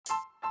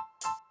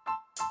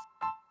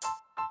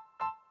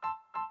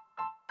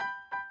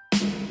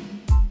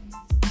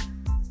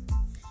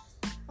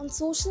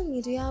social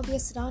media, we are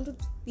surrounded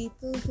with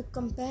people who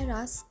compare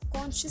us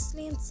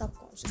consciously and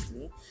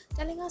subconsciously,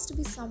 telling us to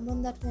be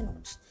someone that we're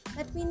not,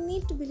 that we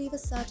need to believe a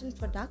certain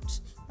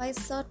product by a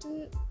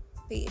certain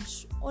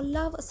page, or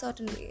love a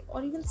certain way,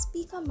 or even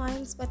speak our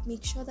minds but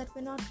make sure that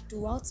we're not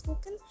too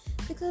outspoken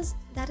because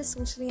that is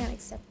socially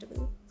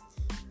unacceptable.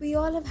 We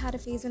all have had a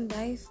phase in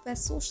life where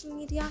social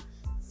media,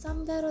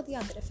 somewhere or the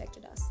other,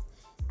 affected us.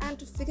 And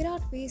to figure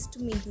out ways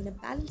to maintain a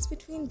balance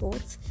between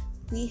both,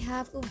 we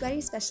have a very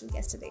special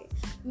guest today,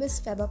 Miss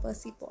Feba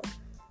Percy Paul.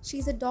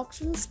 She's a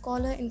doctoral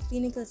scholar in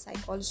clinical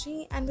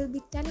psychology and will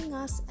be telling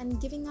us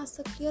and giving us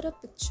a clearer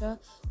picture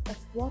of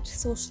what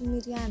social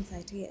media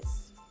anxiety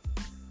is.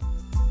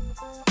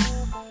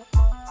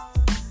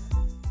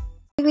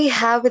 We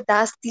have with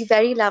us the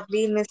very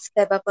lovely Miss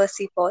Feba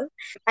Percy Paul.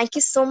 Thank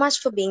you so much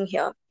for being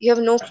here. You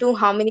have no clue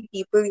how many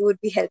people you would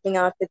be helping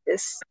out with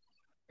this.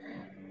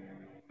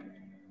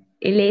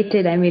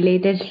 Elated. I'm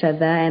elated,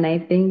 Shraddha, and I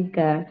think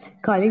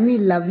calling me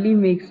lovely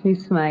makes me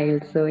smile.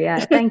 So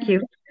yeah, thank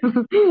you.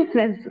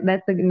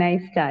 That's a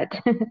nice start.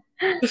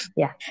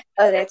 Yeah.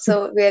 All right,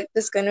 so we're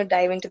just going to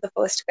dive into the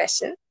first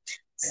question.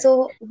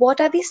 So,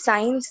 what are the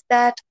signs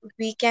that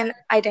we can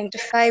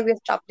identify we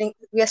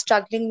are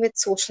struggling with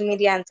social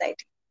media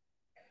anxiety?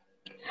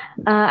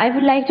 I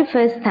would like to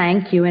first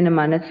thank you and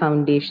Amanat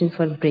Foundation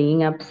for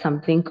bringing up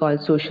something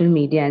called social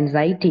media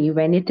anxiety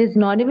when it is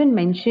not even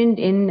mentioned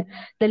in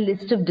the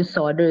list of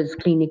disorders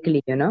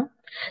clinically.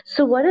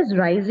 So, what is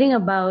rising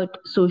about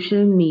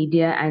social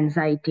media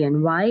anxiety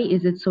and why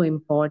is it so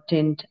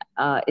important?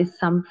 Is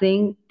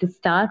something to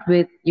start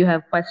with. You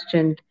have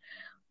questioned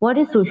what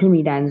is social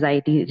media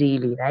anxiety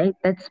really, right?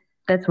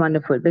 That's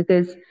wonderful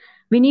because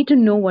we need to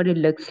know what it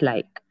looks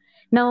like.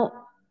 Now,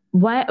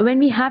 when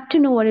we have to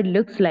know what it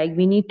looks like,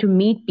 we need to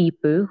meet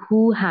people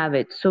who have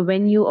it. So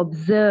when you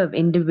observe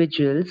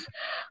individuals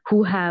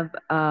who have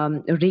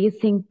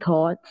racing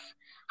thoughts,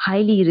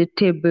 highly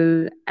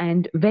irritable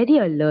and very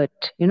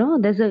alert,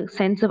 there's a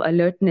sense of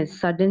alertness,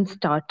 sudden Yeah.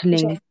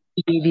 startling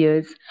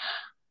behaviors,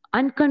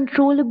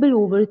 uncontrollable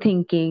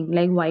overthinking,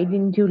 like why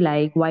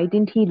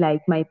didn't he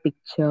like my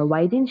picture,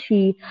 why didn't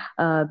she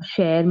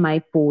share my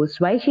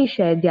post, why she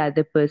shared the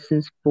other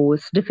person's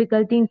post,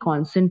 difficulty in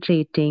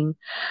concentrating.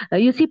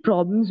 You see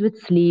problems with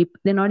sleep,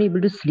 they're not able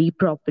to sleep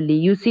properly,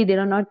 you see they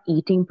are not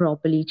eating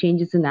properly,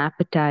 changes in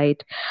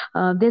appetite,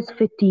 there's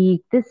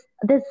fatigue,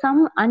 there's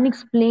some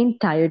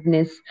unexplained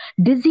tiredness,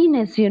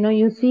 dizziness.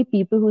 You see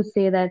people who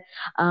say that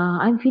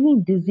I'm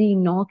feeling dizzy,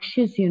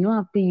 noxious,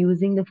 after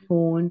using the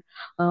phone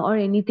or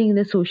anything in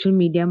the social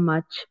media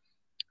much.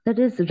 That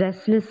is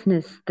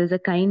restlessness. There's a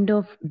kind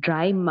of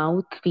dry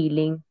mouth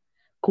feeling,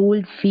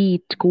 cold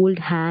feet, cold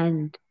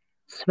hand,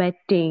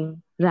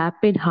 sweating,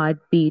 rapid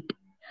heartbeat.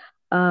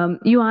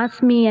 You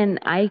ask me, and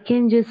I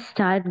can just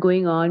start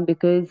going on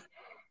because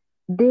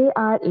they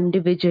are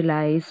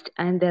individualized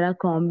and there are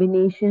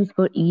combinations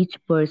for each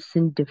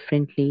person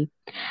differently.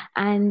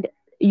 And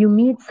you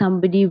meet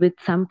somebody with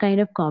some kind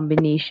of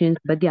combinations,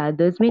 but the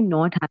others may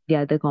not have the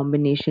other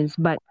combinations.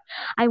 But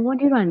I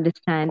want you to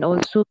understand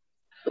also,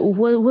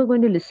 who are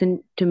going to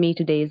listen to me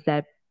today, is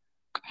that,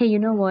 hey, you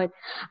know what?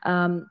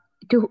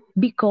 To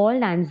be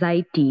called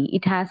anxiety,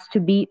 it has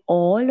to be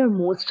all or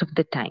most of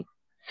the time.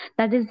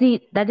 That is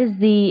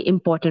the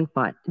important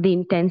part. The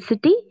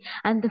intensity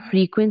and the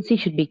frequency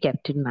should be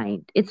kept in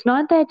mind. It's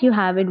not that you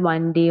have it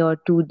 1 day or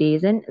 2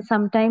 days, and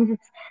sometimes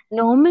it's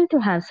normal to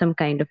have some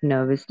kind of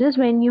nervousness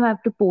when you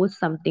have to post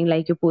something,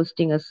 like you're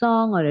posting a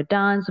song or a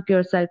dance of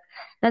yourself.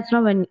 That's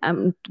not what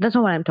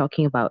I'm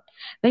talking about.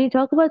 When you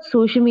talk about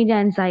social media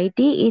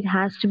anxiety, it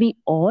has to be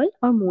all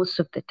or most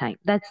of the time.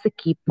 That's the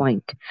key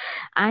point.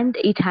 And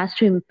it has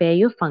to impair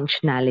your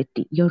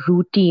functionality. Your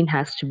routine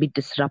has to be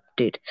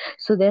disrupted.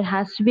 So there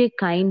has to be a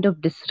kind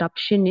of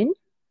disruption in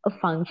a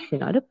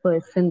function or a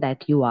person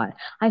that you are.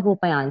 I hope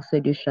I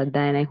answered you, Shraddha,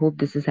 and I hope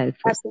this is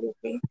helpful.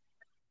 Absolutely.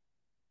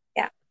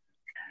 Yeah.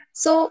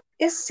 So,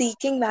 is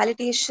seeking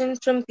validation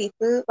from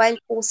people while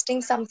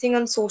posting something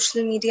on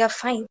social media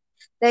fine?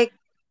 Like,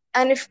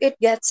 and if it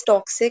gets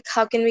toxic,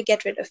 how can we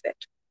get rid of it?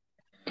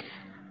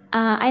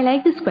 I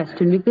like this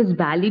question because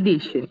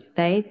validation,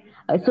 right?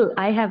 So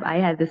I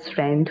had this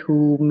friend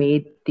who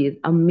made these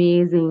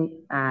amazing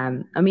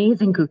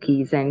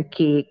cookies and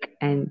cake,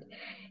 and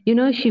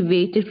she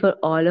waited for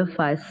all of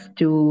us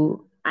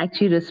to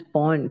actually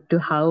respond to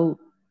how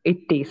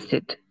it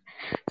tasted.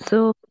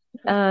 So,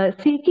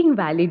 seeking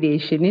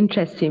validation,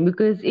 interesting,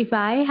 because if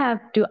I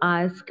have to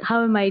ask,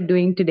 how am I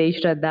doing today,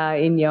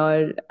 Shraddha, in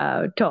your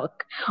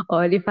talk,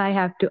 or if I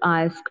have to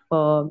ask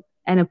for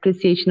an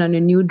appreciation on a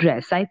new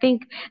dress, I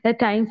think at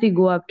times we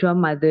go up to our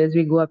mothers,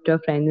 we go up to our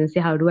friends and say,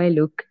 how do I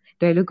look?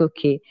 Do I look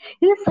okay?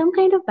 Some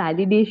kind of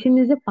validation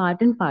is a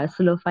part and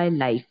parcel of our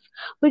life.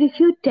 But if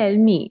you tell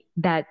me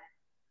that,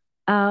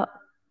 uh,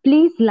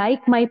 please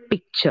like my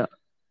picture,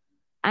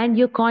 and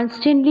you're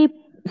constantly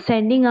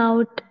sending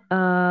out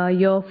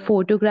your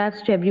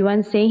photographs to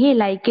everyone saying, hey,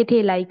 like it,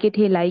 hey, like it,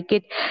 hey, like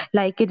it,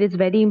 like it is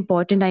very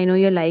important, I know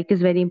your like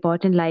is very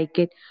important, like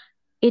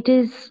it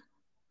is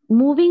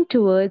moving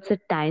towards a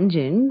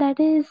tangent that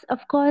is,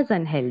 of course,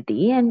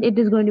 unhealthy, and it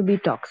is going to be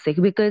toxic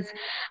because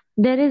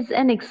there is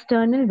an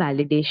external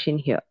validation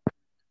here.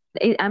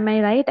 Am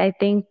I right? I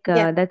think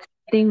Yeah, that's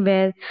thing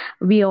where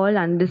we all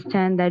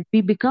understand that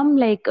we become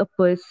like a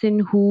person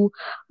who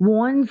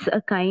wants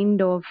a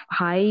kind of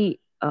high,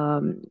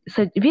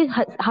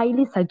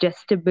 highly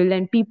suggestible,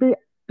 and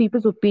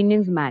people's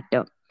opinions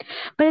matter.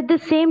 But at the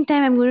same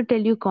time, I'm going to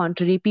tell you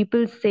contrary.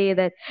 People say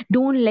that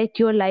don't let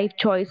your life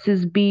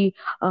choices be,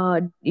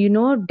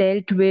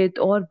 dealt with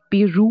or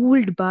be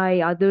ruled by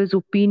others'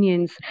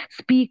 opinions.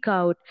 Speak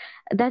out.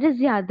 That is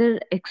the other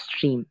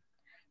extreme.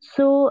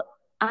 So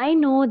I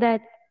know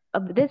that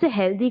there's a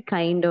healthy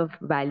kind of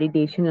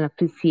validation and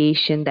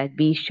appreciation that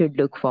we should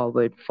look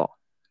forward for,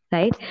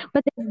 right?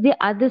 But there's the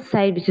other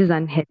side which is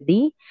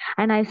unhealthy,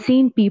 and I've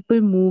seen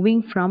people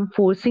moving from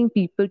forcing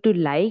people to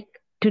like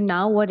to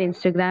now what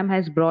Instagram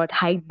has brought,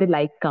 hide the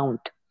like count.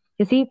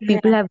 You see,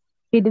 people yeah, have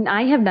hidden.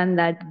 I have done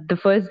that. The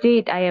first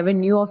date I ever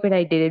knew of it,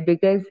 I did it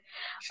because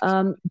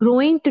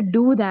growing to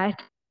do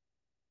that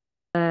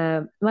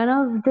one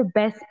of the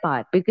best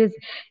part because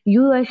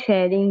you are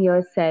sharing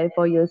yourself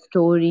or your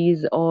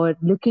stories or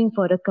looking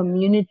for a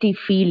community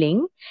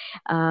feeling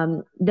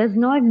does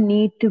not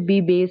need to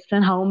be based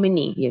on how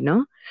many,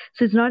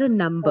 so it's not a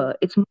number,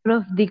 it's more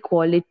of the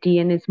quality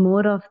and it's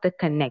more of the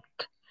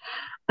connect.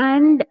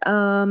 And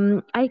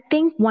I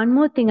think one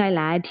more thing I'll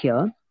add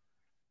here,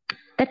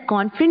 that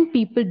confident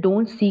people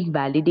don't seek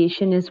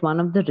validation is one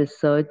of the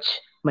research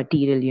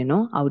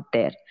material, out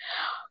there.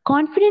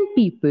 Confident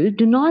people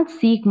do not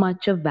seek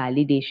much of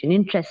validation.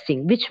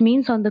 Interesting. Which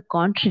means, on the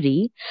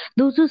contrary,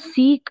 those who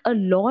seek a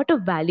lot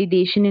of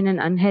validation in an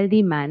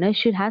unhealthy manner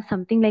should have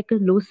something like a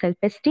low self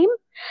esteem.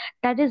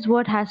 That is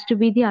what has to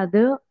be the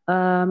other,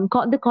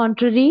 the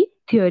contrary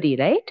theory,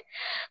 right?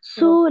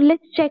 So yeah.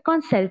 let's check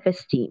on self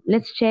esteem.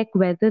 Let's check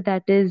whether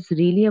that is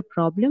really a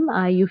problem.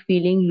 Are you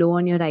feeling low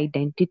on your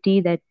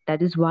identity?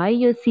 That is why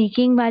you're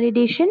seeking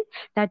validation?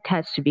 That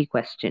has to be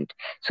questioned.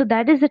 So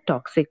that is the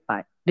toxic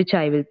part, which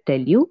I will tell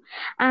you.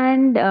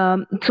 And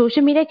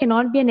social media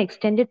cannot be an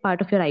extended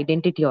part of your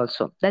identity,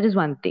 also. That is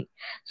one thing.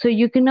 So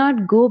you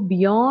cannot go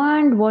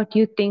beyond what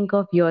you think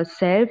of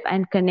yourself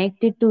and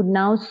connect it to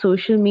now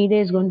social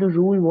media is going to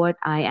rule what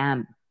I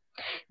am.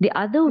 The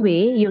other Mm.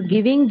 way, you're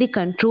giving the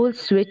control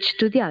switch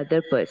to the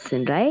other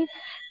person, right?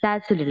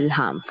 That's a little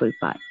harmful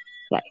part.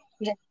 Right.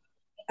 Right.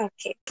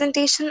 Okay.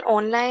 Presentation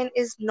online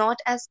is not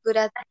as good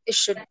as it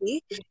should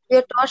be. We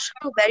are taught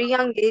from a very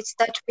young age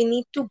that we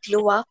need to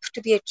glow up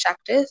to be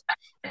attractive,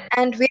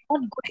 and we're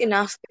not good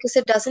enough because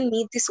it doesn't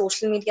meet the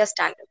social media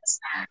standards.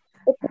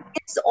 But the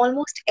thing is,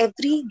 almost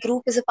every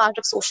group is a part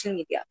of social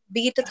media,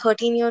 be it a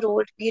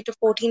 13-year-old, be it a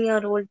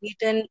 14-year-old, be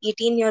it an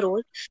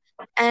 18-year-old,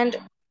 and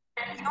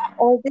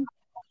all this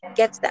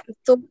gets them.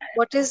 So,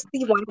 what is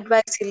the one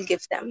advice you'll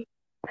give them?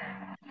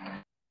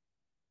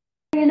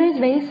 It's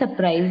very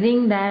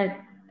surprising that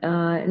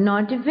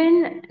not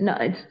even no,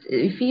 it's,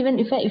 if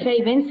I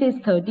even say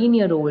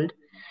 13-year-old,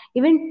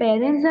 even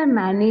parents are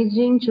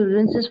managing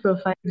children's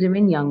profiles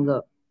even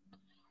younger.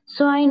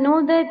 So I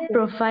know that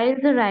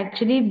profiles are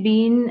actually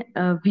being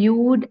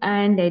viewed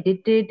and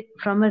edited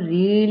from a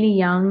really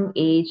young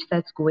age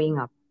that's going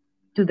up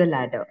to the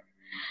ladder.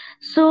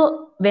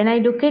 So when I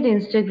look at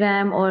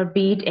Instagram or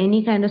be it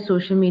any kind of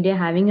social media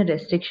having a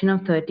restriction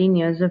of 13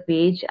 years of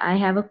age, I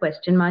have a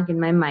question mark in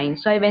my mind.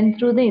 So I went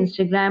through the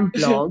Instagram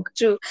blog.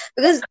 True,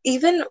 because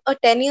even a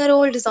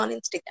 10-year-old is on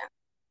Instagram.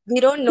 We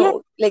don't Yes,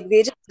 know, like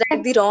they just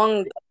write the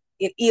wrong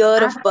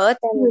year of birth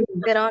and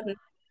absolutely. they're on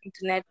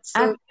internet.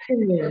 So,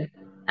 Absolutely.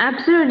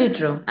 Absolutely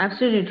true.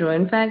 Absolutely true.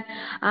 In fact,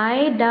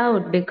 I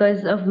doubt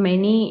because of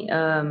many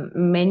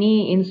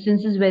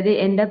instances where they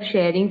end up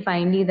sharing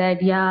finally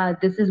that yeah,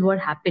 this is what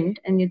happened,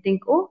 and you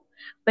think, oh,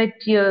 but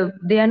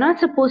they are not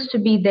supposed to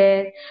be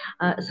there.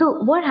 So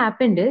what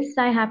happened is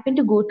I happened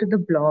to go to the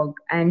blog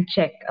and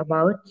check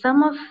about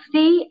some of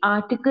the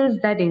articles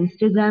that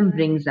Instagram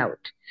brings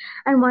out.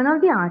 And one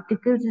of the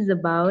articles is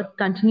about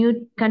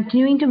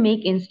continuing to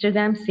make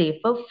Instagram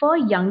safer for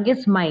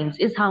youngest minds,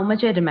 is how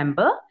much I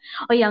remember,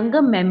 or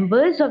younger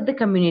members of the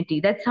community.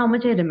 That's how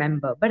much I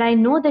remember. But I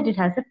know that it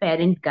has a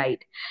parent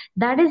guide.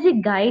 That is the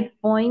guide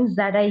points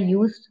that I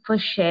used for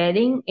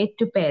sharing it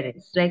to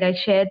parents. Like I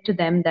shared to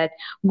them that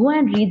go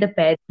and read the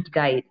parent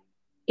guide.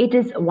 It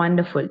is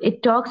wonderful.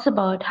 It talks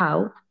about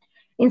how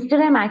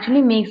Instagram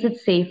actually makes it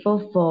safer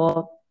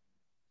for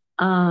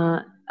uh,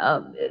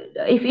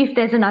 if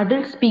there's an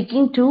adult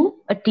speaking to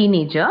a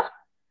teenager,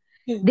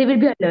 hmm, they will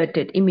be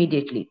alerted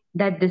immediately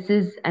that this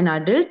is an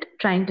adult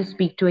trying to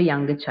speak to a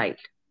younger child.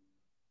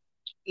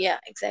 yeah,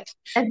 exactly.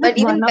 That's But just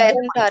even one of the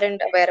parents points.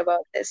 aren't aware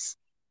about this.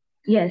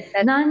 Yes,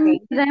 That's none the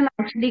thing. of them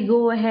actually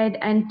go ahead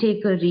and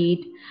take a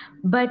read,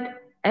 but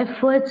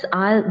efforts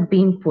are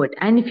being put.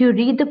 And if you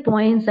read the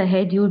points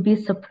ahead, you'll be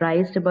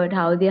surprised about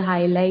how they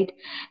highlight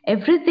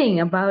everything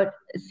about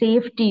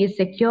safety,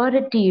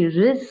 security,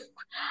 risks.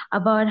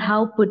 about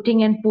how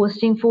putting and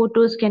posting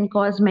photos can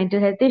cause mental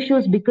health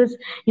issues, because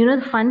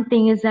the fun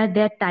thing is that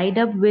they're tied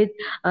up with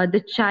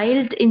the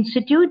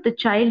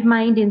Child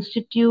Mind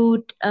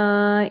Institute,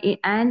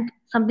 and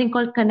something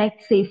called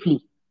Connect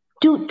Safely.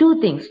 Two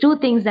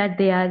things that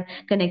they are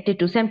connected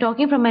to. So I'm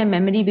talking from my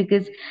memory,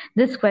 because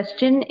this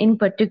question in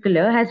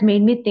particular has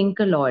made me think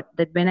a lot,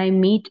 that when I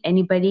meet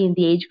anybody in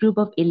the age group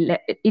of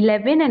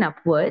 11 and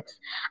upwards,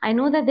 I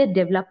know that they're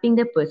developing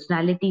their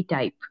personality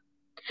type.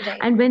 Right.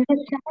 And when they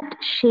start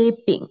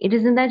shaping, it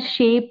is in that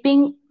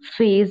shaping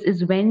phase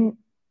is when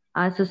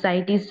our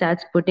society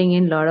starts putting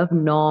in a lot of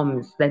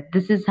norms, that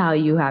this is how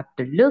you have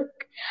to look,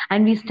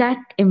 and we start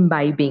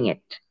imbibing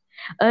it.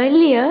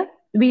 Earlier,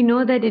 we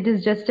know that it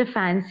is just a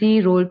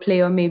fancy role play,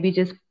 or maybe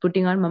just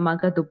putting on mama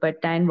ka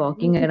dupatta and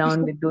walking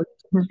around with those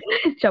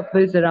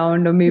chappals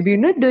around, or maybe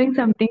doing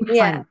something Yeah.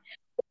 fun.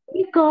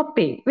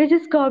 We're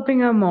just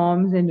copying our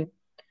moms, and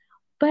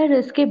पर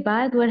उसके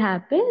बाद what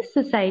happens,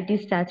 society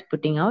starts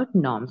putting out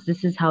norms.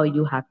 This is how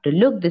you have to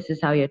look, this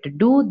is how you have to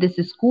do, this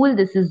is cool,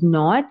 this is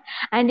not.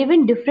 And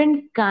even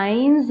different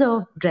kinds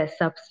of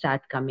dress up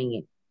start coming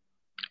in.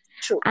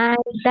 True. And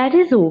that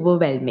is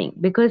overwhelming,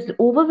 because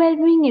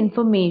overwhelming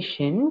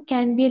information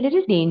can be a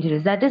little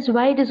dangerous. That is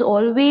why it is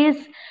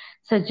always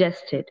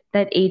suggested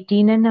that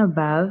 18 and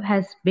above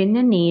has been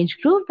an age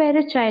group where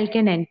a child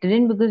can enter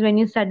in, because when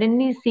you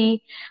suddenly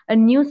see a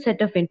new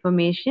set of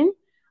information,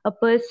 a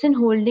person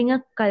holding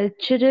a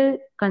cultural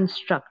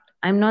construct,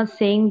 I'm not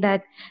saying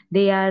that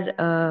they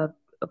are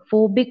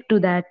phobic to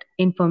that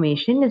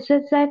information. It's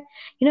just that,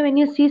 when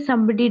you see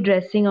somebody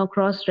dressing or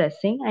cross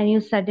dressing, and you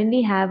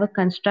suddenly have a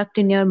construct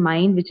in your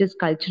mind which is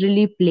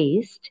culturally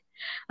placed,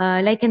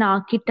 like an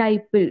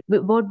archetypal,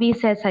 what we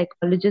say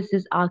psychologists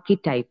is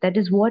archetype. That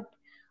is what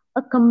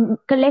a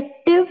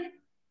collective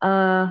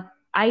uh,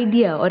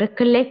 idea or a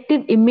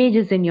collective image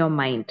is in your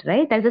mind,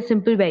 right? That's a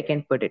simple way I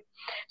can put it.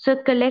 So,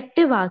 a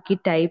collective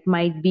archetype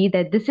might be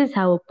that this is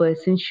how a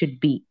person should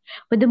be.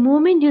 But the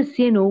moment you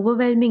see an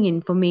overwhelming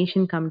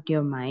information come to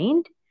your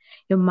mind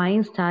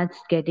starts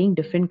getting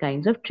different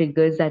kinds of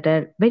triggers that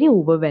are very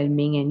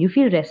overwhelming, and you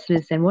feel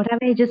restless. And what have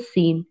I just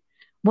seen?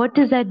 What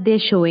is that they're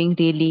showing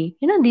really?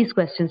 These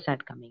questions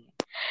start coming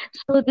in.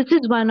 So this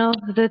is one of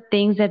the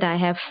things that I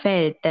have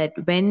felt, that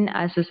when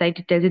our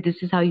society tells you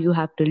this is how you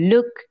have to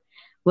look,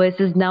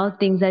 versus now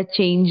things are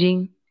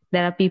changing.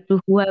 There are people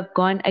who have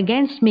gone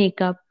against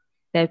makeup.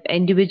 There are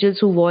individuals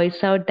who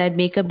voice out that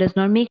makeup does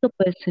not make a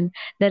person.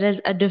 There are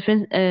a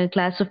different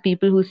class of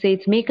people who say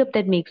it's makeup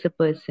that makes a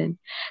person.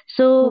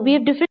 So we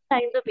have Hmm. different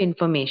kinds of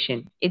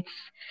information. It's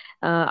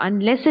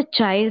unless a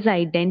child's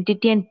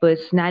identity and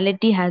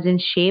personality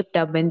hasn't shaped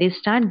up, when they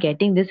start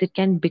getting this, it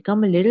can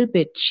become a little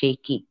bit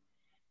shaky.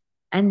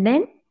 And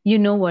then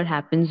what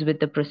happens with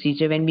the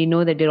procedure, when we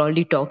know that they're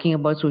already talking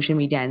about social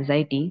media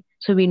anxiety.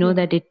 So we know Hmm.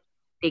 that it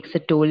takes a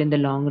toll in the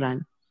long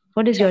run.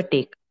 What is your Right.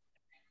 take?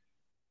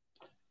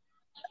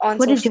 On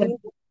What is social your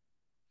media.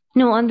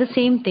 no on the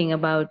same thing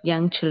about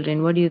young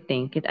children? What do you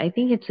think? I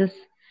think it's just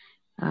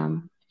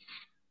um,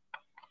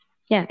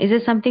 yeah. Is there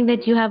something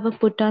that you have a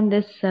put on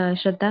this,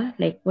 Shraddha?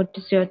 Like, what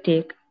is your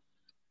take?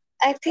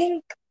 I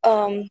think,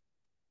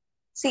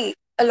 see,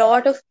 a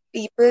lot of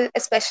people,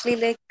 especially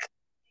like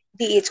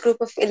the age group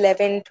of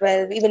 11,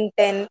 12, even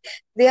 10,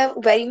 they are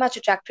very much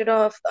attracted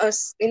of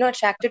us,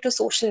 attracted to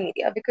social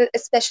media, because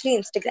especially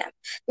Instagram,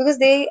 because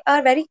they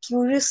are very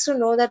curious to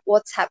know that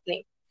what's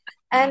happening.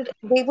 And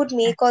they would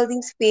make all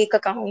these fake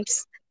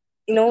accounts.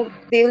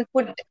 They will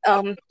put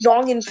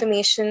wrong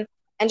information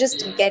and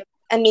just get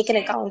and make an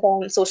account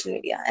on social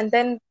media, and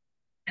then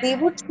they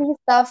would see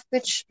stuff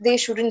which they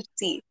shouldn't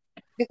see,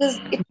 because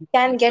it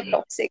can get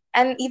toxic,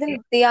 and even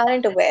they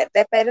aren't aware.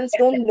 Their parents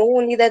don't know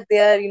only that they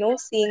are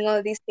seeing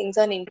all these things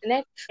on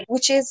internet,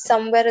 which is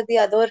somewhere or the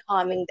other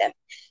harming them.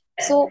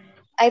 So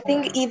I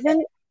think,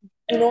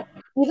 you know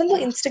even though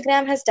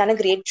Instagram has done a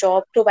great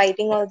job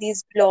providing all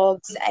these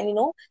blogs and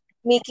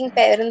making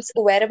parents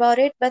aware about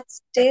it, but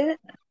still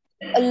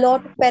a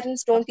lot of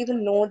parents don't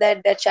even know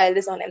that their child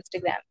is on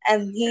Instagram,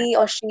 and he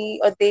or she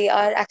or they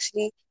are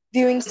actually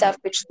viewing stuff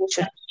which they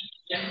should.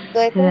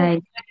 So I think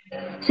Right.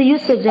 So you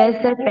it's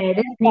suggest that something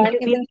parents we need can't to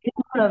be a even bit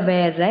more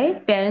aware,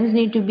 right? Parents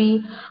need to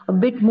be a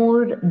bit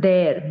more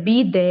there,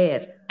 be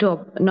there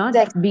to exactly,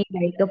 not be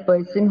like a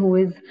person who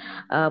is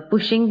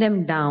pushing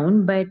them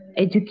down, but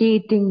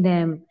educating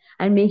them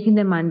and making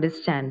them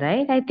understand,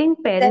 right? I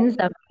think parents'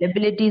 exactly.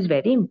 availability is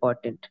very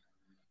important.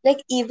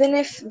 Like, even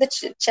if the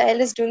child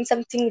is doing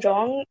something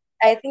wrong,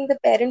 I think the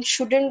parent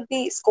shouldn't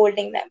be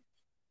scolding them,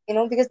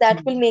 because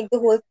that will make the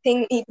whole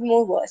thing even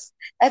more worse.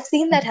 I've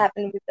seen that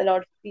happen with a lot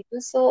of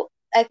people. So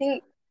I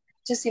think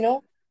just,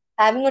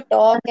 having a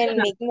talk and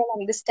making them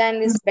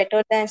understand is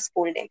better than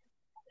scolding.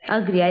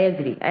 Agree, I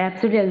agree. I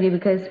absolutely agree,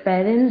 because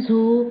parents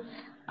who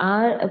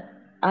are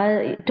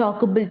are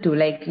talkable to,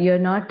 like you're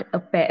not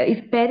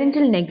if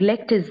parental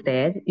neglect is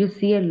there, you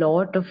see a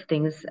lot of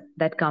things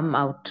that come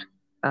out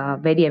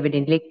very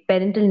evident. Like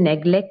parental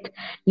neglect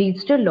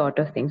leads to a lot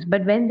of things.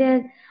 But when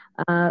they're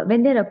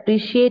when they're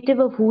appreciative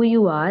of who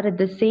you are, at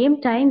the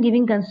same time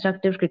giving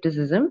constructive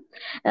criticism,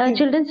 Hmm.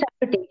 children start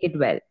to take it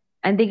well,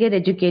 and they get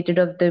educated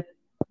of the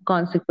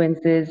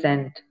consequences,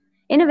 and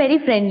in a very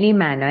friendly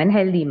manner and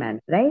healthy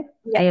manner, right?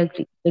 I Yeah.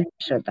 agree. I agree,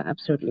 Shraddha,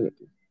 absolutely with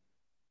you.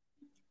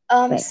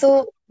 Right.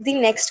 So the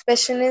next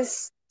question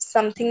is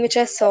something which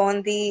I saw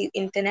on the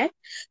internet.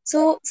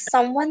 So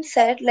someone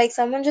said, like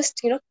someone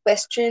just,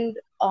 questioned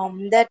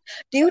that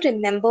do you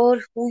remember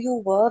who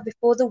you were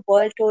before the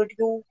world told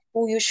you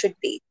who you should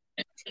be?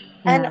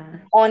 And Yeah.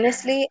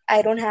 honestly,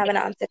 I don't have an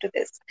answer to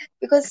this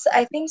because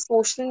I think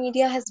social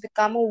media has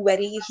become a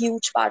very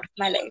huge part of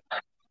my life,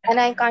 and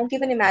I can't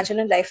even imagine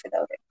a life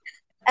without it.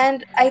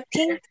 And I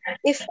think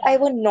if I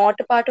were not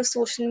a part of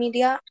social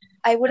media,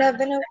 I would have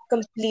been a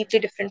completely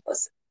different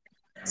person.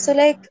 So,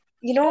 like,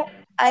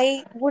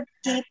 I would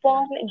keep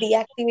on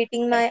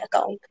deactivating my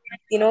account.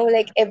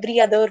 Like every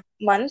other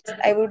month,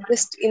 I would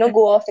just,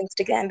 go off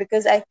Instagram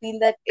because I feel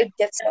that it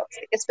gets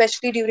toxic,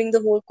 especially during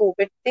the whole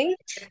COVID thing.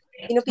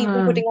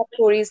 People Uh, putting up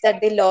stories that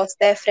they lost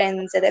their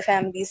friends or their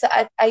families. So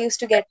I used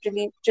to get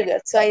really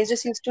triggered. So I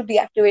just used to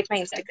deactivate my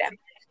Instagram.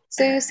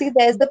 So you see,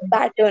 there's the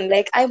pattern.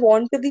 Like, I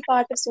want to be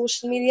part of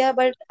social media,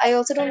 but I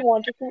also don't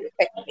want it to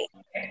affect me.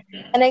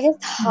 And I guess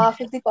half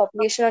of the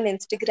population on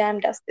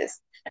Instagram does this.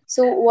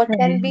 So what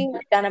can be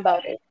done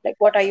about it? Like,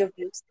 what are your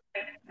views?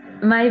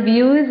 my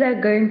views are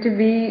going to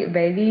be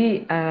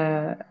very,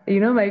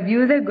 my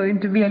views are going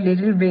to be a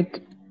little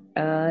bit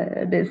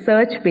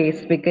research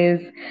based,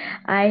 because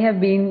I've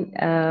been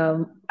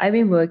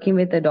working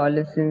with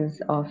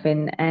adolescents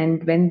often,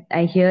 and when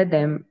I hear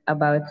them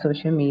about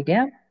social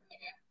media,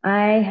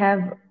 I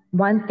have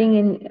one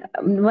thing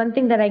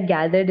that I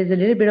gathered is a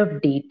little bit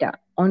of data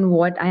on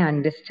what I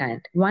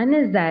understand. One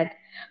is that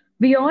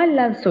we all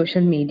love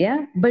social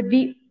media, but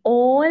we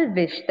all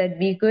wish that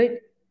we could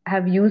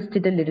have used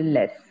it a little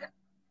less.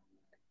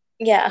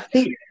 Yeah,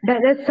 See,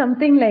 that's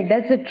something like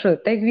that's the truth.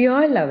 Like we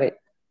all love it.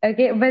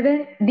 Okay, but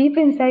then deep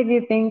inside we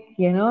think,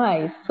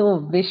 I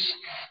so wish.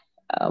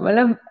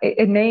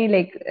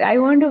 Like I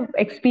want to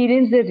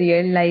experience the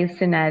real life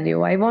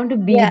scenario. I want to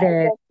be yeah,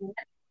 there. exactly.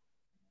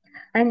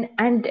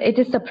 And it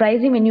is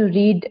surprising when you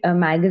read a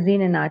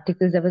magazine and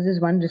articles. There was this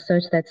one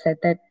research that said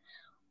that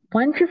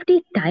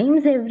 150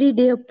 times every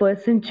day a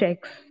person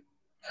checks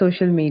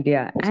social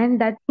media, and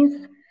that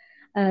means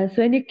so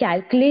when you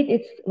calculate,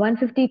 it's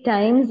 150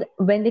 times.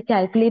 When they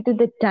calculated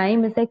the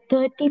time, it's like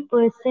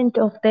 30%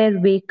 of their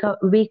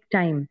wake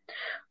time,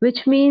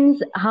 which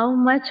means how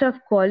much of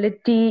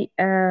quality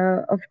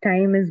of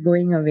time is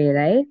going away,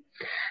 right?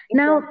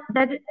 Now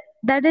Exactly.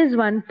 that is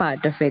one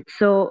part of it.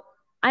 So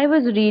I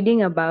was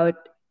reading about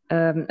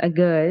a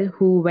girl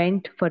who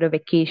went for a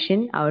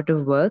vacation out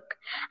of work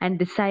and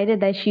decided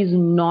that she's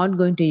not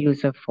going to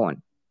use her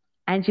phone,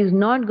 and she's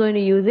not going to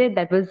use it.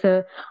 That was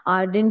a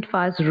ardent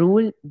fast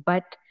rule.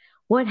 But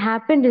what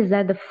happened is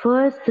that the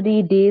first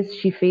 3 days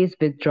she faced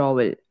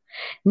withdrawal.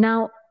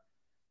 Now,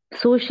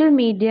 social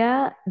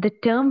media, the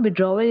term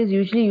withdrawal is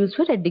usually used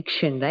for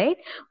addiction, right?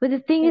 But the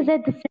thing is Hmm.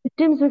 that the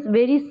symptoms was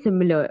very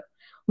similar.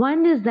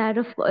 One is that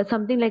of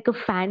something like a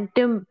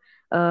phantom,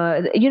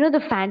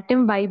 the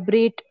phantom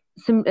vibrate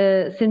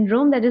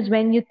syndrome. That is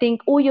when you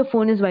think, oh, your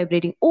phone is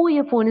vibrating, oh,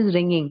 your phone is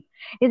ringing.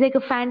 It's like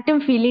a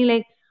phantom feeling,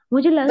 like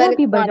मुझे लगा But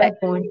अभी it's not बजा actually.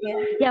 phone.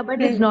 Yeah. Yeah,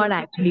 but it's Hmm. not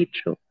actually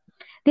true.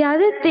 The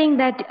other thing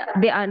that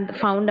they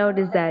found out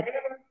is that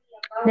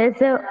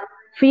there's a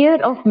fear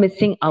of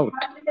missing out.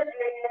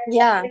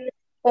 Yeah.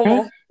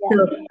 Right? FOMO. Yeah.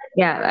 So,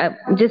 yeah,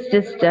 just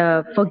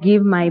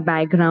forgive my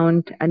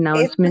background It's,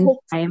 announcement.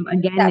 it's I am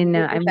again in.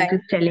 absolutely I'm fine.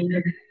 just telling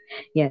you.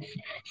 Yes.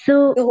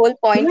 So, The whole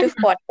point what of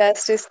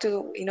podcast is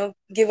to,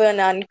 give an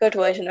uncut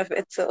version of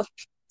it. So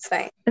it's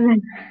fine.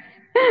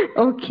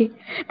 okay.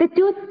 The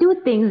two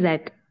things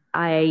that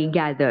I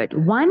gathered.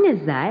 One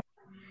is that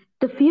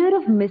the fear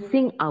of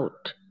missing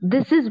out.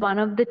 This is one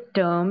of the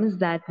terms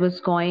that was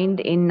coined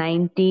in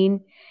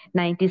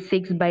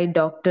 1996 by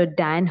Dr.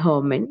 Dan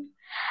Herman.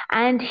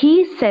 And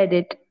he said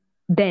it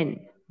then.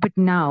 But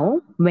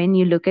now, when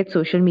you look at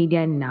social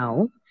media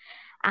now,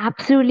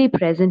 absolutely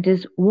present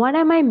is, what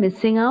am I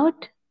missing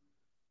out?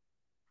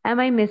 Am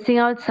I missing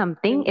out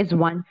something? Mm. Is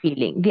one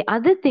feeling. The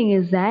other thing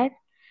is that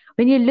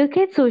when you look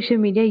at social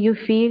media, you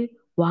feel,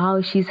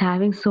 wow, she's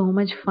having so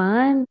much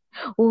fun.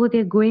 Oh,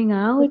 they're going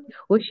out.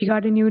 Oh, she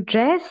got a new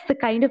dress. The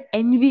kind of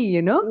envy.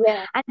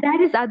 Yeah. And that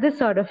is other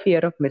sort of fear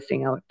of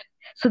missing out.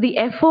 So the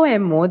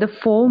FOMO, the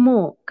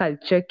FOMO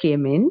culture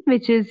came in,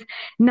 which is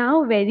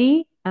now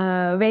very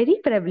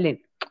prevalent.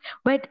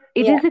 But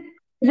it Yeah.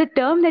 is a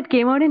term that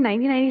came out in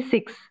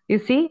 1996. You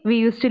see, we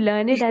used to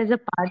learn it as a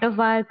part of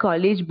our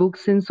college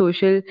books in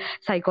social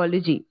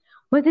psychology.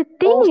 But the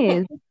thing Oh,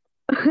 is,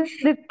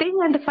 the thing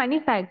and the funny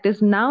fact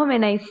is, now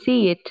when I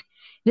see it,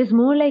 it is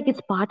more like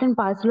it's part and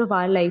parcel of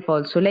our life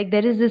also. Like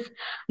there is this,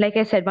 like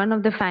I said, one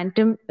of the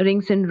phantom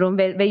ring syndrome,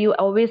 where you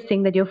always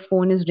think that your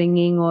phone is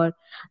ringing, or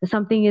there's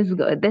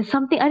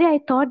something. I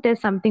thought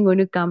there's something going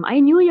to come. I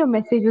knew your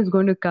message was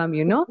going to come.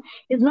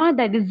 It's not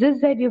that. It's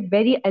just that you're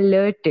very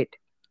alerted.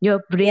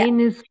 Your Yeah. brain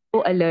is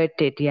so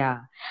alerted,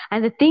 yeah.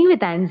 And the thing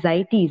with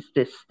anxiety is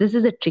this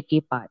is a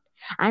tricky part.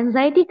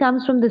 Anxiety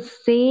comes from the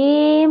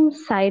same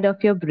side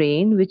of your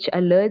brain which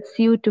alerts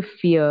you to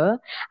fear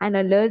and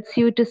alerts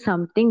you to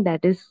something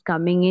that is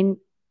coming in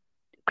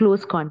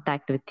close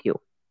contact with you.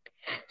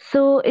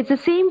 So it's the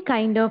same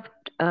kind of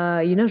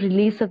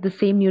release of the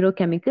same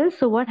neurochemicals.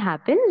 So what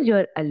happens?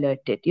 You're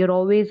alerted. You're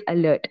always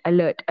alert,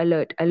 alert,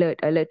 alert, alert,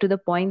 alert, to the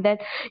point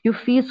that you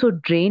feel so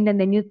drained, and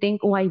then you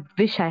think, "Oh, I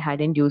wish I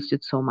hadn't used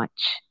it so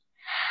much."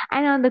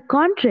 And on the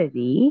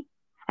contrary,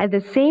 at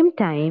the same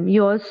time,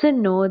 you also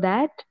know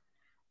that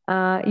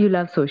you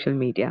love social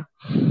media.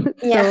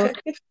 Yeah. So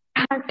you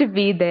have to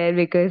be there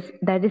because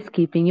that is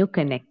keeping you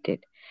connected.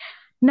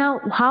 Now,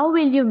 how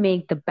will you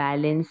make the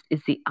balance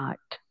is the art?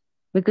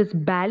 Because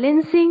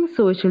balancing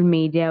social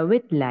media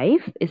with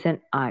life is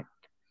an art.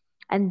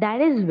 And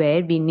that is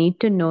where we need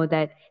to know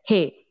that,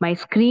 hey, my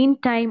screen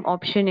time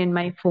option in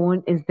my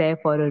phone is there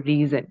for a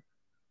reason,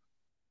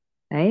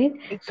 right?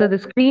 So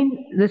Exactly.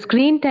 the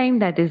screen time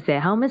that is there,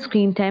 how much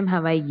screen time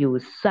have I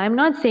used? So I'm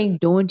not saying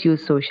don't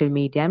use social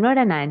media. I'm not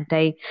an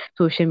anti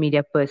social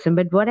media person,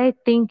 but what I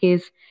think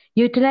is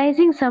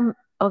utilizing some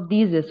of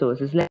these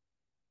resources.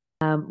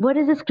 What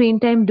does the screen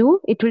time do?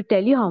 It will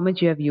tell you how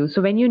much you have used.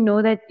 So when you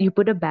know that you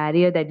put a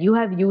barrier that you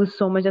have used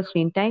so much of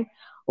screen time,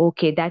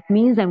 okay, that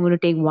means I'm going to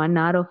take 1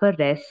 hour of a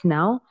rest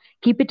now.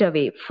 Keep it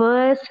away.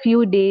 First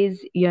few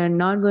days, you're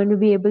not going to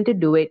be able to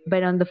do it.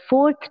 But on the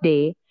fourth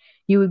day,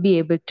 you will be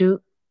able to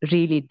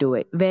really do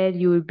it, where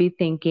you will be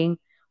thinking,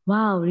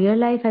 wow, real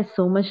life has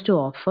so much to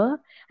offer.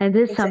 And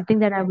there's Exactly. something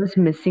that I was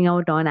missing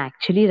out on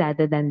actually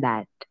rather than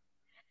that.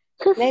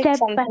 So Like step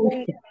by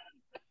something step.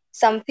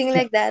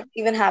 like that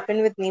even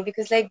happened with me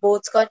because like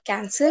boards got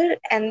cancelled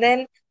and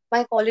then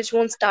my college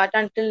won't start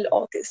until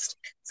August.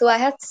 So I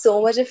had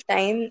so much of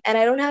time and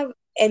I don't have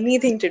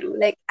anything to do,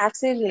 like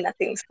absolutely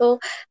nothing. So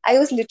I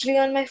was literally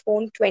on my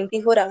phone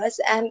 24 hours,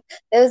 and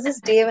there was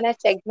this day when I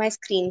checked my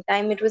screen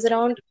time, it was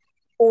around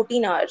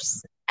 14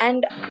 hours.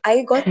 And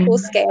I got so Mm,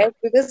 scared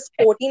because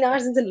 14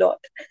 hours is a lot.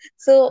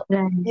 So,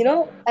 right.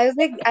 I was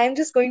like, I'm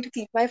just going to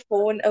keep my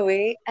phone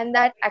away, and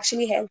that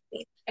actually helped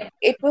me.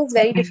 It was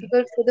very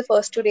difficult for the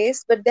first 2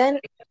 days, but then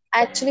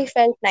I actually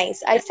felt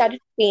nice. I started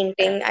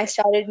painting, I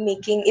started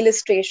making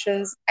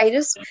illustrations. I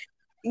just,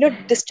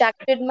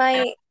 distracted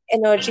my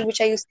energy,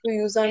 which I used to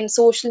use on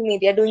social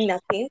media doing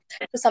nothing,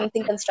 to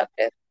something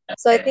constructive.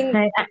 So I think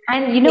Right.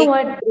 And you know making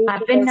what a break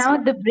is happened also. now?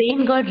 The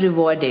brain got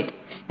rewarded.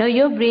 Now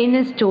your brain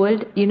is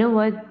told, you know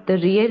what, the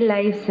real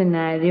life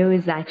scenario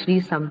is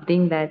actually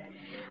something that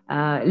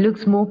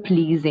looks more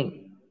pleasing.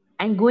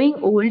 And going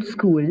old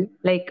school,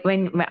 like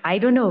when I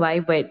don't know why,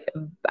 but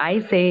I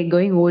say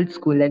going old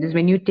school, that is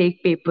when you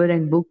take paper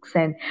and books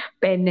and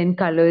pen and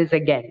colors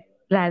again,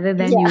 rather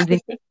than Yeah,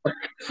 using.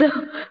 So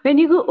when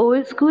you go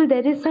old school,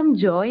 there is some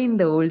joy in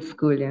the old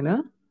school, you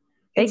know?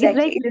 Like it's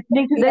like exactly.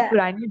 listening to the Yeah.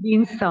 Purani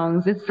Deen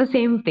songs. It's the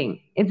same thing.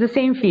 It's the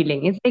same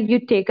feeling. It's like you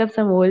take up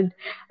some old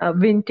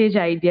vintage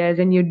ideas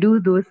and you do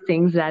those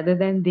things rather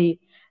than the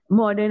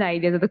modern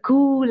ideas or the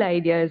cool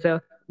ideas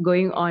of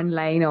going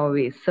online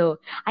always. So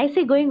I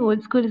say going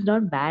old school is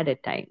not bad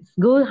at times.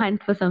 Go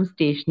hunt for some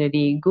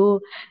stationery. Go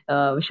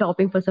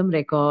shopping for some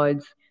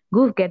records.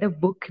 Go get a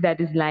book that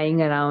is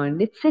lying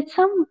around. It's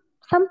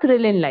some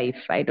thrill in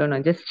life. I don't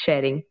know. Just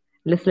sharing,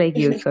 just like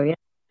you. So yeah,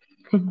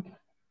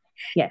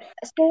 yes.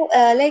 So,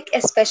 like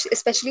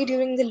especially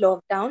during the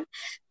lockdown,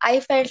 I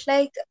felt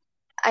like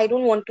I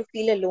don't want to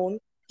feel alone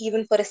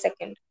even for a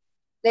second.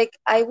 Like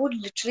I would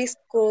literally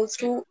scroll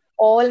through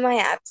all my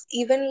apps,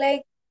 even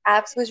like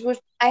apps which would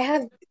I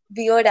have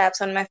weird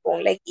apps on my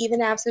phone, like even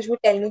apps which would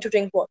tell me to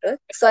drink water.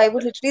 So I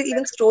would literally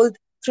even scroll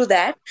through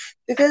that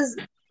because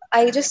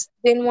I just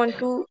didn't want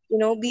to,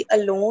 be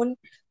alone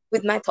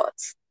with my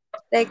thoughts.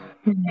 Like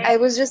I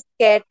was just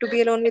scared to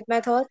be alone with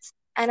my thoughts.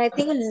 And I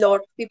think a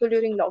lot of people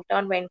during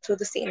lockdown went through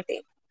the same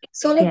thing.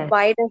 So like Yes.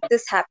 why does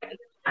this happen?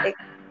 Like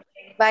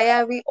why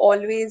are we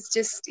always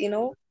just,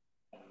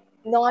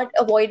 not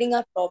avoiding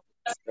our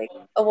problems, like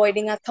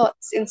avoiding our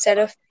thoughts instead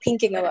of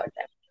thinking about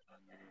them.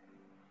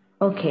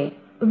 Okay.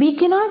 We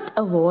cannot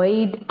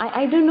avoid,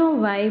 I don't know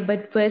why,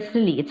 but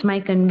personally, it's my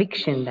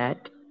conviction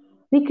that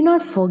we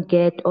cannot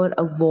forget or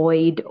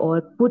avoid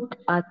or put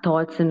our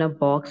thoughts in a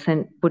box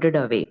and put it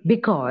away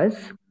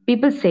because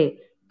people say,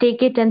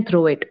 take it and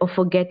throw it, or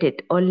forget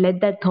it, or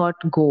let that thought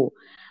go.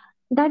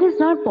 That is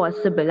not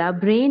possible. Our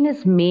brain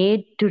is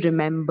made to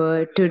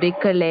remember, to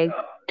recollect,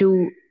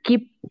 to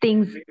keep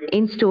things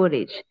in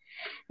storage.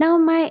 Now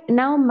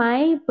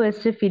my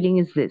personal feeling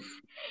is this.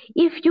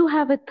 If you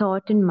have a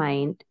thought in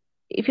mind,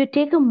 if you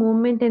take a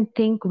moment and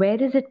think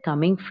where is it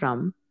coming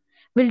from,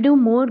 will do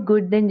more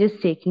good than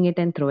just taking it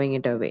and throwing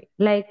it away.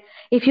 Like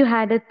if you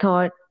had a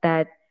thought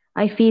that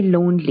I feel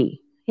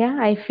lonely. Yeah,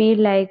 I feel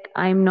like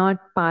I'm not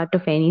part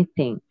of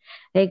anything.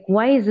 Like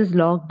why is this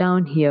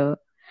lockdown here?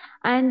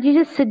 And you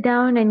just sit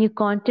down and you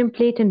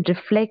contemplate and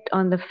reflect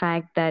on the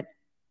fact that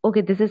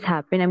okay, this has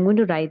happened, I'm going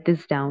to write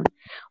this down.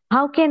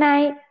 How can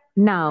I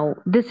now,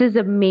 this is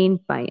a main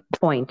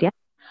point, yeah,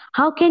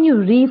 How can you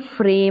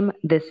reframe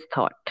this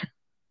thought?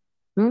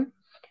 Hmm?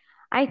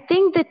 I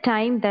think the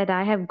time that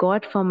I have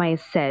got for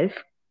myself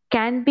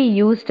can be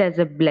used as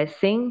a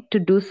blessing to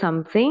do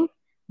something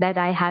that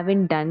I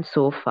haven't done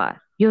so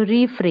far. You're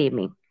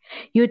reframing.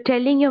 You're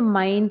telling your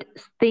mind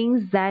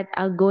things that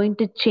are going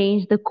to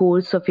change the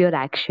course of your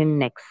action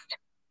next.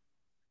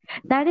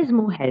 That is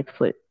more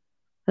helpful.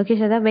 Okay,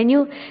 Shada,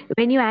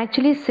 when you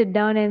actually sit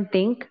down and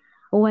think,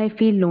 oh, I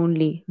feel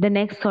lonely, the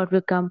next thought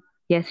will come,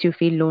 yes, you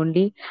feel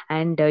lonely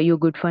and you're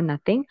good for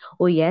nothing.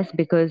 Oh, yes,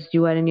 because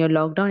you are in your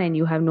lockdown and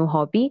you have no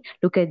hobby.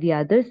 Look at the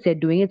others, they're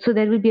doing it. So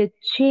there will be a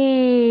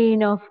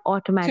chain of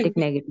automatic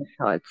negative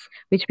thoughts,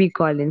 which we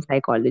call in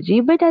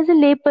psychology. But as a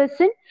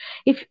layperson,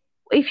 if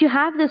if you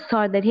have this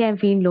thought that hey, I'm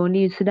feeling lonely,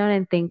 you sit down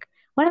and think,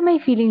 what am I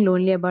feeling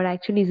lonely about?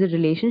 Actually, is it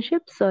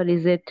relationships or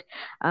is it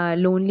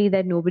lonely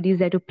that nobody's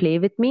there to play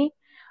with me?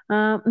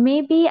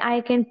 Maybe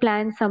I can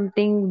plan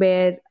something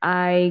where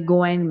I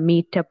go and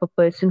meet up a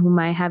person whom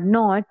I have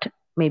not,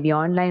 maybe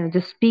online, or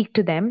just speak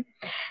to them.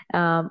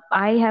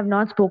 I have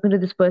not spoken to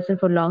this person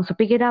for long, so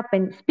pick it up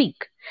and speak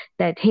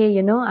that, hey,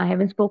 I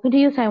haven't spoken to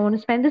you, so I want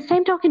to spend this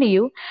time talking to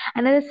you.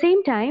 And at the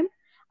same time,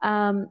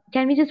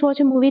 can we just watch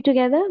a movie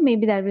together?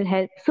 Maybe that will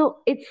help. So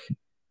it's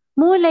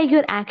more like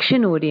you're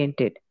action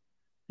oriented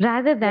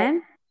rather Yeah.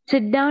 than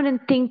sit down and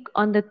think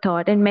on the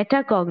thought and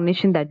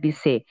metacognition that we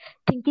say.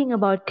 Thinking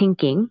about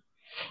thinking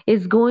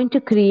is going to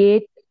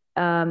create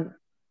um,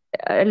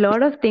 a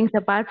lot of things.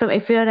 Apart from,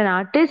 if you're an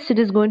artist, it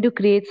is going to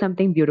create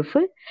something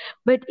beautiful.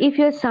 But if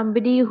you're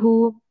somebody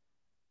who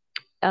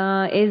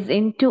is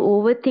into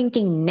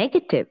overthinking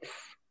negatives,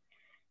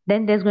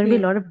 then there's going to be a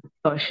Hmm. lot of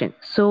distortion.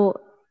 So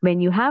when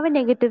you have a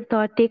negative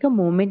thought, take a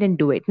moment and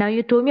do it. Now,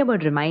 you told me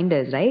about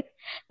reminders, right?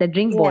 That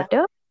drink Yeah.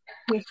 water.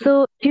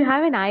 So if you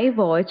have an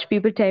iWatch,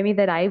 people tell me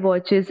that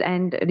iWatches,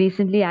 and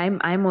recently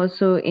I'm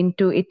also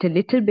into it a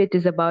little bit,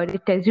 is about,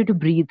 it tells you to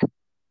breathe.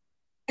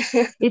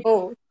 It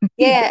Oh, breathe.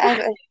 yeah.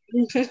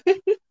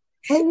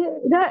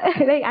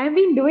 I've Like I've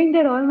been doing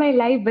that all my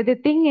life, but the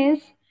thing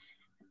is,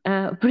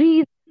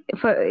 breathe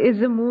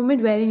is a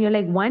moment wherein you're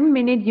like 1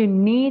 minute you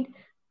need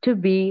to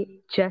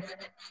be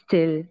just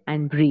still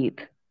and breathe.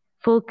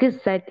 Focus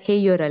that hey,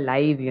 you're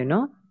alive.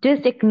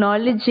 Just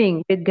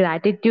acknowledging with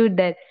gratitude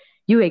that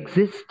you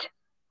exist.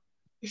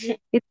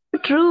 It's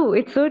so true.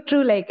 It's so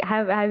true. Like,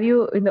 have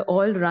you in the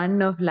all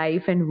run of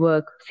life and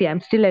work? See, I'm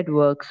still at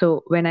work,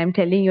 so when I'm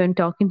telling you and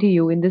talking to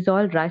you in this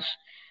all rush,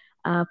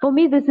 for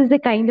me, this is a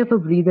kind of a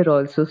breather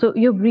also. So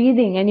you're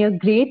breathing and you're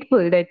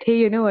grateful that hey,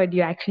 you know what,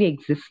 you actually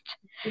exist.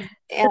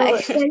 yeah. So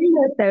tell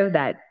yourself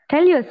that.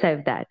 Tell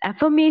yourself that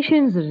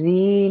affirmations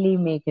really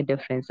make a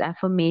difference.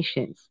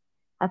 Affirmations.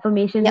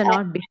 Affirmations Yeah. are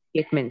not big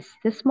statements.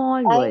 They're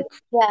small I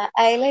words. yeah,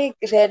 I like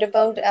read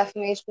about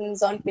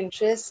affirmations on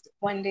Pinterest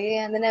one day,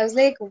 and then I was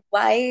like,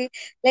 why?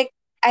 Like,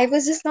 I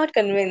was just not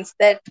convinced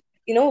that,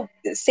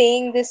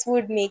 saying this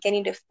would make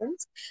any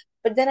difference.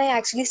 But then I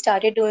actually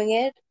started doing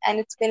it, and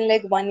it's been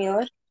like 1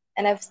 year,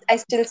 and I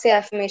still say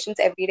affirmations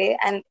every day,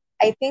 and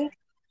I think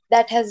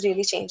that has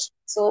really changed.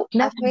 So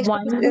That's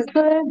affirmations is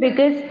wonderful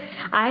because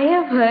I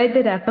have heard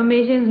that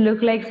affirmations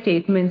look like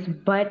statements,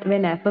 but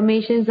when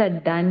affirmations are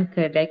done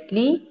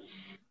correctly,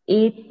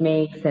 it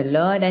makes a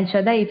lot. And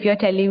Shraddha, if you're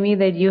telling me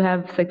that you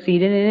have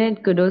succeeded in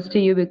it, kudos to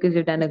you because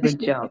you've done a good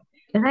job.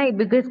 Right?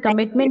 Because thank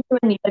you. commitment to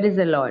an year is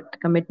a lot.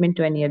 Commitment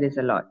to an year is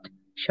a lot,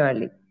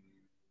 surely.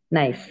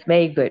 Nice,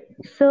 very good.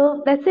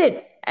 So that's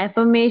it.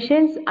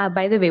 Affirmations are,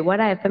 by the way, what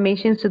are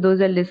affirmations to those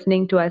who are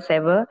listening to us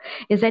ever?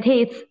 Is that,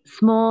 hey, it's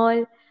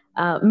small,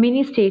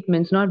 mini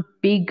statements, not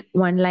big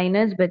one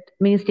liners, but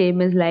mini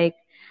statements like,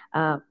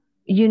 uh,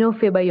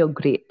 Fiba, you're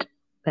great.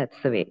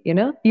 That's the way,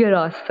 you're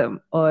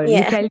awesome. Or you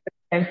Yeah. tell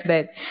yourself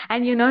that,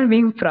 and you're not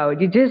being proud,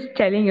 you're just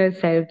telling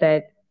yourself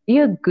that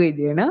you're good.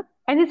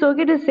 And it's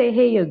okay to say,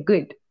 hey, you're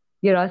good,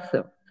 you're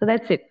awesome. So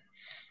that's it.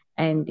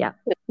 And yeah,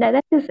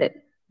 that is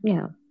it.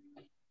 Yeah.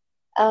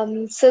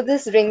 So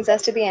this brings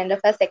us to the end of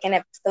our second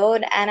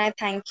episode, and I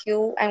thank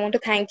you. I want to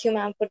thank you,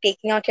 ma'am, for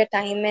taking out your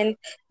time and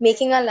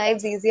making our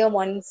lives easier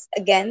once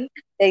again.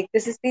 Like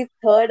this is the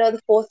third or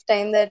the fourth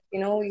time that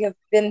you have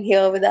been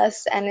here with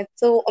us, and it's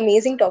so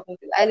amazing talking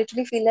to you. I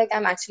literally feel like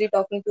I'm actually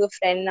talking to a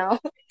friend now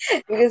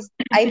because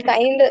I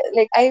find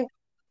like I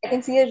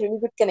can see a really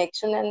good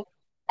connection, and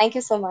thank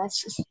you so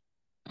much.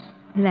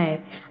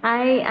 Right.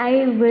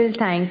 I will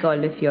thank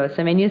all of you.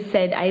 So when you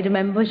said, I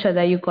remember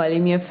Shraddha, you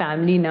calling me a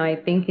family now. I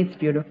think it's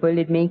beautiful.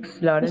 It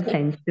makes a lot of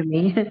sense to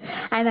me,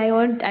 and I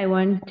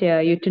want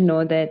you to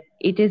know that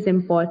it is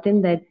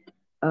important that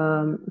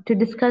to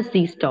discuss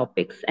these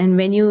topics. And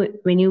when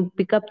you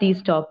pick up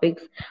these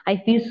topics, I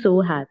feel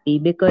so happy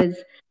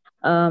because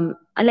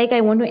like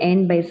I want to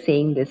end by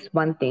saying this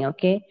one thing.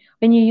 Okay,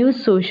 when you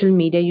use social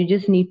media, you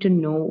just need to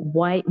know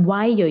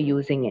why you're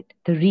using it,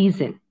 the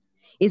reason.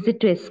 Is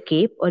it to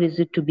escape or is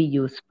it to be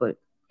useful?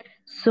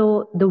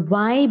 So, the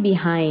why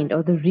behind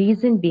or the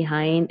reason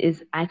behind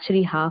is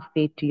actually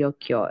halfway to your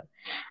cure.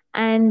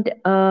 And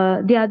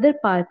the other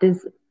part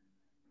is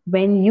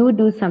when you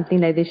do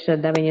something like this,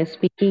 Shraddha, when you're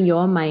speaking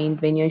your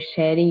mind, when you're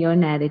sharing your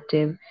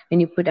narrative, when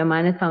you put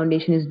Amanat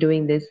Foundation is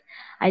doing this,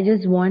 I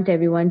just want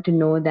everyone to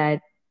know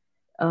that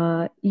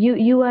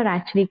you are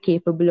actually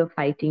capable of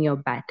fighting your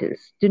battles.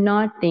 Do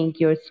not think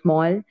you're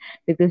small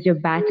because your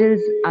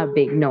battles are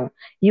big. No,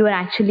 you are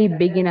actually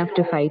big enough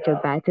to fight your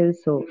battles.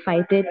 So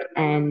fight it,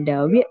 and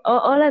we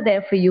all are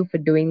there for you for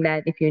doing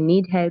that. If you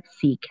need help,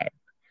 seek help.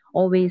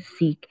 Always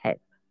seek help.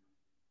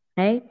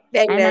 Right?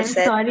 Very And well I'm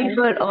said. sorry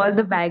for all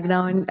the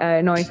background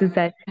noises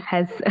that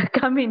has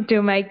come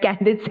into my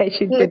candid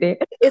session today.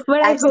 It's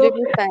But I hope,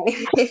 absolutely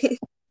fine.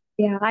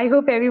 yeah, I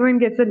hope everyone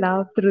gets a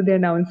laugh through the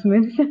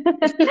announcements.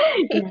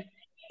 Yeah,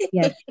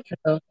 yes.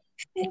 So,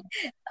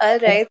 All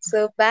right, right,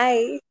 so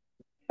bye.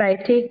 bye.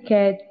 Take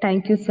care.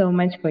 Thank you so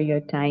much for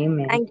your time,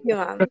 and Thank you,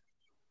 ma'am.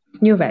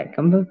 you're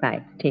welcome. Bye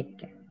bye. Take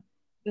care.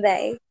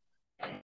 Bye.